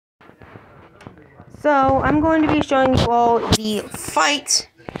So, I'm going to be showing you all the fight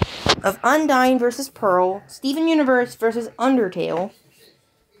of Undyne versus Pearl, Steven Universe versus Undertale.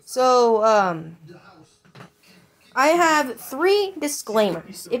 So, I have 3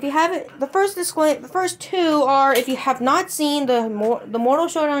 disclaimers. If you haven't, the first 2 are if you have not seen the Mortal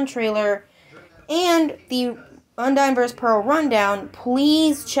Showdown trailer and the Undyne vs. Pearl rundown,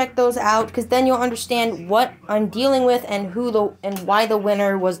 please check those out, because then you'll understand what I'm dealing with and why the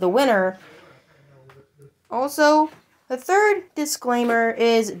winner was the winner. Also, the third disclaimer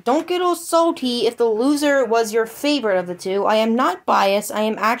is don't get all salty if the loser was your favorite of the 2. I am not biased. I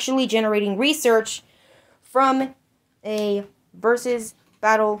am actually generating research from a versus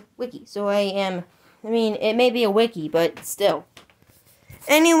battle wiki. So it may be a wiki, but still.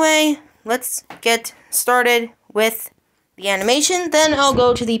 Anyway, let's get started with the animation, then I'll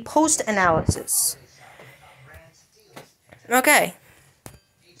go to the post-analysis. Okay,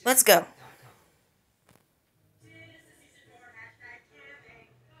 let's go.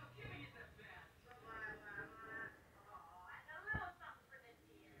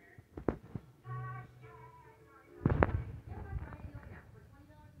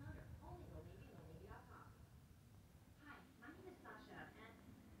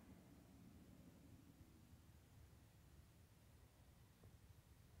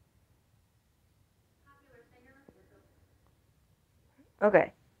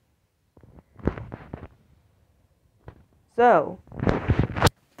 Okay. So,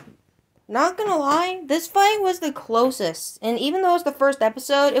 not gonna lie, this fight was the closest, and even though it's the first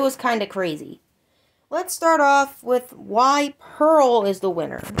episode, it was kinda crazy. Let's start off with why Pearl is the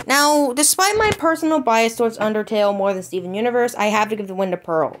winner. Now, despite my personal bias towards Undertale more than Steven Universe, I have to give the win to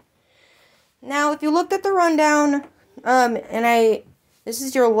Pearl. Now, if you looked at the rundown, this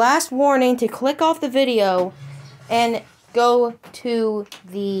is your last warning to click off the video and go to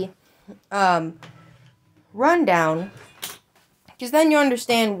the rundown, because then you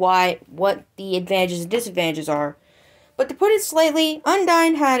understand what the advantages and disadvantages are. But to put it slightly,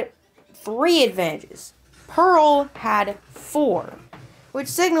 Undyne had 3 advantages. Pearl had 4, which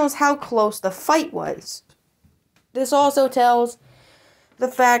signals how close the fight was. This also tells the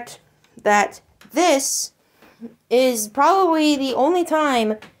fact that this is probably the only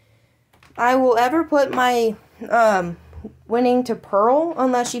time I will ever put my winning to Pearl,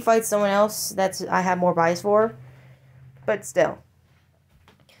 unless she fights someone else I have more bias for. But still.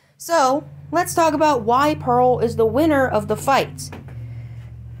 So, let's talk about why Pearl is the winner of the fight.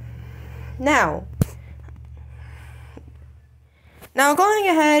 Now going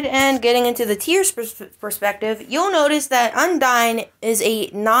ahead and getting into the tiers perspective, you'll notice that Undyne is a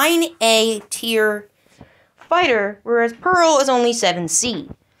 9A tier fighter, whereas Pearl is only 7C.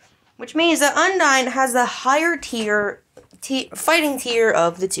 Which means that Undyne has the higher fighting tier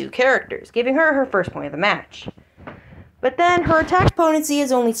of the 2 characters, giving her first point of the match. But then her attack potency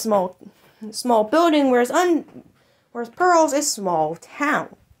is only small building, whereas Pearl's is small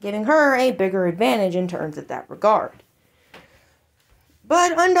town, giving her a bigger advantage in terms of that regard.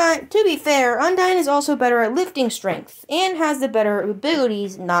 But Undyne, to be fair, Undyne is also better at lifting strength and has the better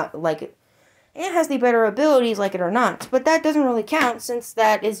abilities, like it or not. But that doesn't really count, since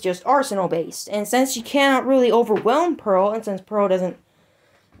that is just arsenal based, and since she cannot really overwhelm Pearl, and since Pearl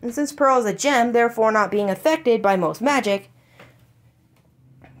is a gem, therefore not being affected by most magic,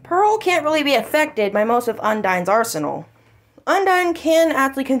 Pearl can't really be affected by most of Undyne's arsenal. Undyne can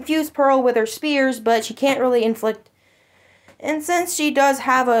actually confuse Pearl with her spears, but she can't really inflict. And since she does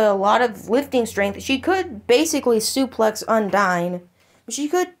have a lot of lifting strength, she could basically suplex Undyne. She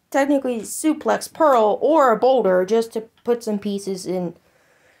could technically suplex Pearl or a boulder just to put some pieces in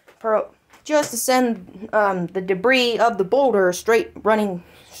Pearl, just to send the debris of the boulder running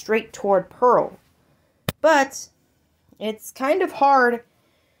straight toward Pearl. But it's kind of hard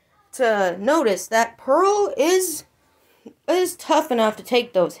to notice that Pearl is tough enough to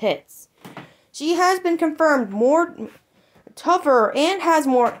take those hits. She has been confirmed more tougher and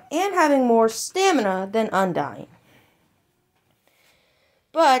having more stamina than Undyne.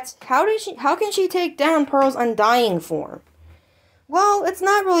 But how can she take down Pearl's undying form? Well, it's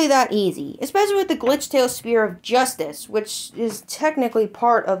not really that easy, especially with the Glitchtail Spear of Justice, which is technically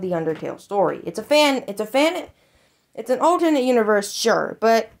part of the Undertale story. It's an alternate universe, sure,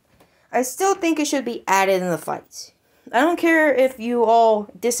 but I still think it should be added in the fight. I don't care if you all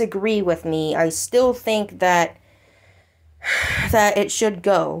disagree with me, I still think that it should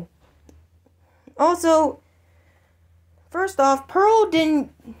go. Also, first off, Pearl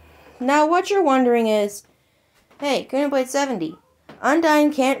didn't. Now, what you're wondering is, hey, Kuna Blade 70.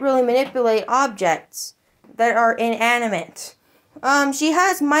 Undyne can't really manipulate objects that are inanimate. She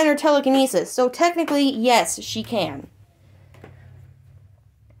has minor telekinesis, so technically, yes, she can.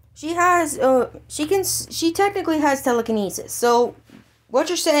 She technically has telekinesis, so what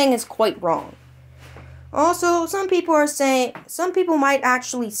you're saying is quite wrong. Also, some people might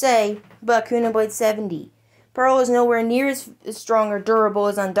actually say, but Kuna Blade 70. Pearl is nowhere near as strong or durable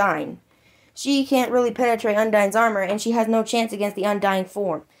as Undyne. She can't really penetrate Undyne's armor, and she has no chance against the Undyne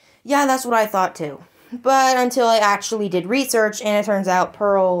form. Yeah, that's what I thought too. But until I actually did research, and it turns out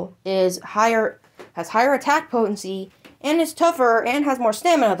Pearl has higher attack potency, and is tougher, and has more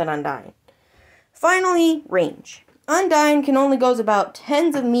stamina than Undyne. Finally, range. Undyne can only go about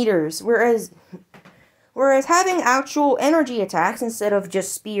tens of meters, whereas having actual energy attacks instead of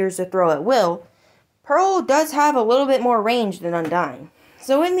just spears to throw at will, Pearl does have a little bit more range than Undyne.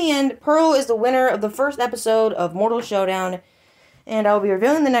 So in the end, Pearl is the winner of the first episode of Mortal Showdown, and I'll be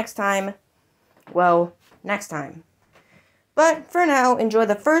revealing the next time. Well, next time. But for now, enjoy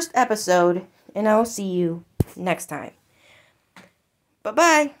the first episode, and I'll see you next time.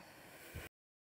 Bye-bye!